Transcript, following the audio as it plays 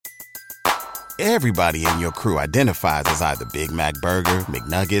Everybody in your crew identifies as either Big Mac Burger,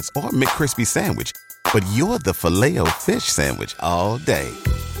 McNuggets, or McCrispy Sandwich. But you're the Filet-O-Fish Sandwich all day.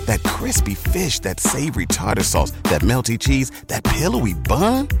 That crispy fish, that savory tartar sauce, that melty cheese, that pillowy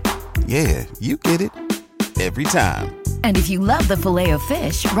bun. Yeah, you get it. Every time. And if you love the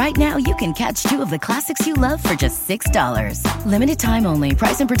Filet-O-Fish, right now you can catch two of the classics you love for just $6. Limited time only.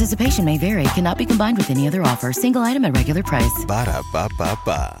 Price and participation may vary. Cannot be combined with any other offer. Single item at regular price.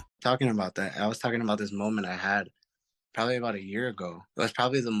 Ba-da-ba-ba-ba. Talking about that, I was talking about this moment I had probably about a year ago. It was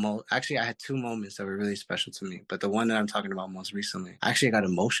probably the most, actually I had two moments that were really special to me, but the one that I'm talking about most recently, I actually got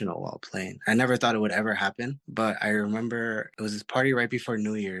emotional while playing. I never thought it would ever happen, but I remember it was this party right before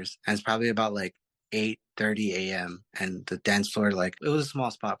New Year's, and it's probably about like 8:30 a.m. and the dance floor, like, it was a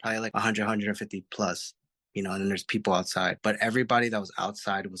small spot, probably like 100, 150 plus, and then there's people outside, but everybody that was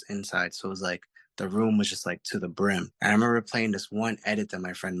outside was inside. So it was like, the room was just like to the brim. And I remember playing this one edit that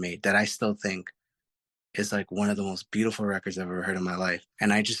my friend made that I still think is like one of the most beautiful records I've ever heard in my life.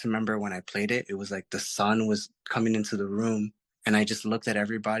 And I just remember when I played it, it was like the sun was coming into the room, and I just looked at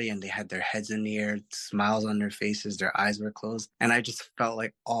everybody and they had their heads in the air, smiles on their faces, their eyes were closed. And I just felt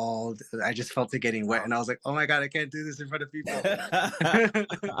like I just felt it getting wet. And I was like, oh my God, I can't do this in front of people.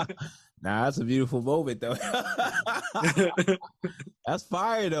 Nah, that's a beautiful moment though. That's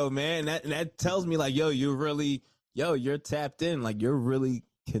fire though, man. That tells me like, you're tapped in. Like you're really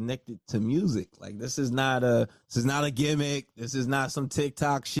connected to music. Like this is not a gimmick. This is not some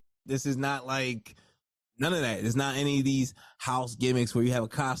TikTok shit. This is not like none of that. It's not any of these house gimmicks where you have a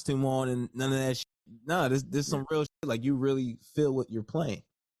costume on and none of that shit. No, this some real shit. Like you really feel what you're playing.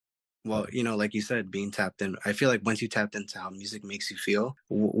 Well, like you said, being tapped in, I feel like once you tapped into how music makes you feel,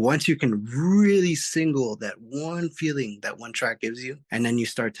 once you can really single that one feeling that one track gives you, and then you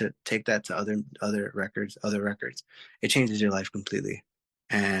start to take that to other records, it changes your life completely.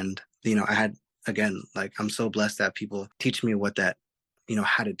 And, I had, again, like, I'm so blessed that people teach me what that,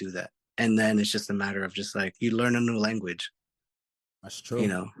 how to do that. And then it's just a matter of just like, you learn a new language. That's true.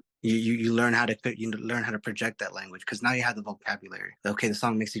 You learn how to project that language, because now you have the vocabulary. Okay, the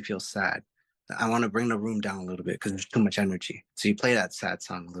song makes you feel sad. I want to bring the room down a little bit because there's too much energy. So you play that sad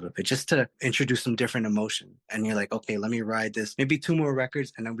song a little bit just to introduce some different emotion. And you're like, okay, let me ride this. Maybe 2 more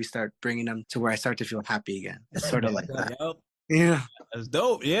records, and then we start bringing them to where I start to feel happy again. It's sort of like that. Yep. Yeah. That's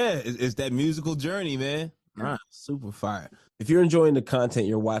dope. Yeah, it's that musical journey, man. Right. Super fire. If you're enjoying the content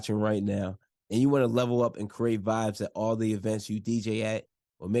you're watching right now and you want to level up and create vibes at all the events you DJ at,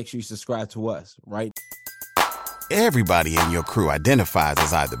 well, make sure you subscribe to us, right? Everybody in your crew identifies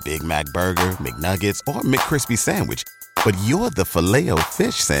as either Big Mac Burger, McNuggets, or McCrispy Sandwich. But you're the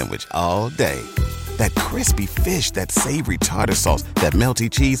Filet-O-Fish Sandwich all day. That crispy fish, that savory tartar sauce, that melty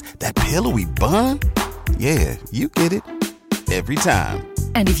cheese, that pillowy bun. Yeah, you get it. Every time.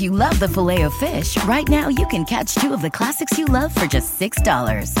 And if you love the Filet-O-Fish, right now you can catch two of the classics you love for just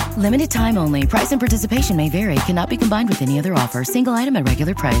 $6. Limited time only. Price and participation may vary. Cannot be combined with any other offer. Single item at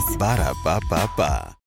regular price. Ba-da-ba-ba-ba.